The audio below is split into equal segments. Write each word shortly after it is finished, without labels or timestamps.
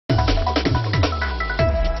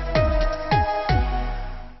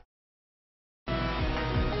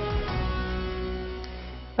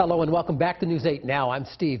Hello and welcome back to News 8 Now. I'm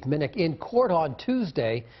Steve Minnick. In court on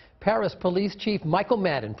Tuesday, Paris Police Chief Michael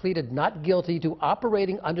Madden pleaded not guilty to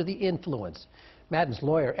operating under the influence. Madden's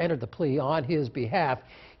lawyer entered the plea on his behalf.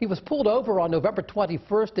 He was pulled over on November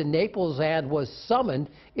 21st in Naples and was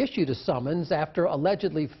issued a summons after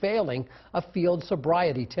allegedly failing a field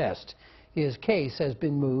sobriety test. His case has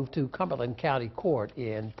been moved to Cumberland County Court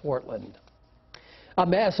in Portland. A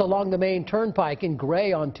mess along the main turnpike in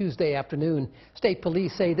Gray on Tuesday afternoon. State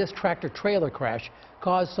police say this tractor-trailer crash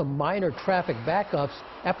caused some minor traffic backups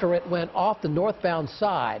after it went off the northbound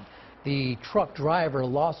side. The truck driver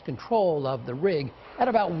lost control of the rig at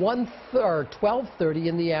about 12:30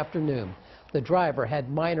 in the afternoon. The driver had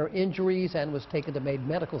minor injuries and was taken to Maid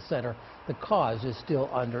Medical Center. The cause is still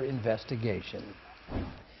under investigation.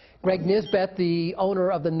 Greg Nisbet, the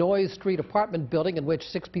owner of the Noyes Street apartment building in which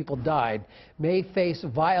 6 people died, may face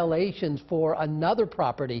violations for another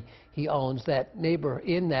property he owns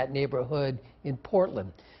in that neighborhood in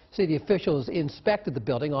Portland. City officials inspected the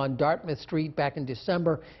building on Dartmouth Street back in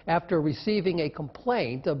December after receiving a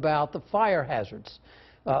complaint about the fire hazards.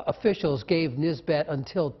 Officials gave Nisbet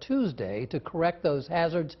until Tuesday to correct those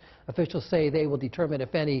hazards. Officials say they will determine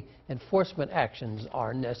if any enforcement actions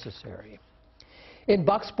are necessary. In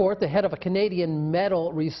Bucksport, the head of a Canadian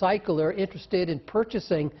metal recycler interested in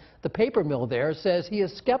purchasing the paper mill there says he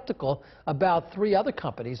is skeptical about 3 other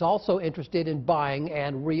companies also interested in buying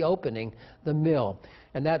and reopening the mill.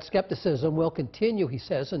 And that skepticism will continue, he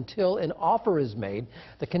says, until an offer is made.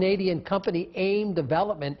 The Canadian company AIM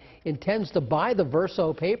Development intends to buy the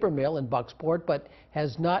Verso paper mill in Bucksport, but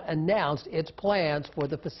has not announced its plans for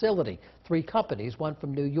the facility. 3 companies, one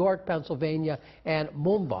from New York, Pennsylvania, and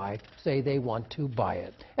Mumbai, say they want to buy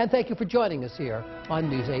it. And thank you for joining us here on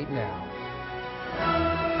News 8 Now.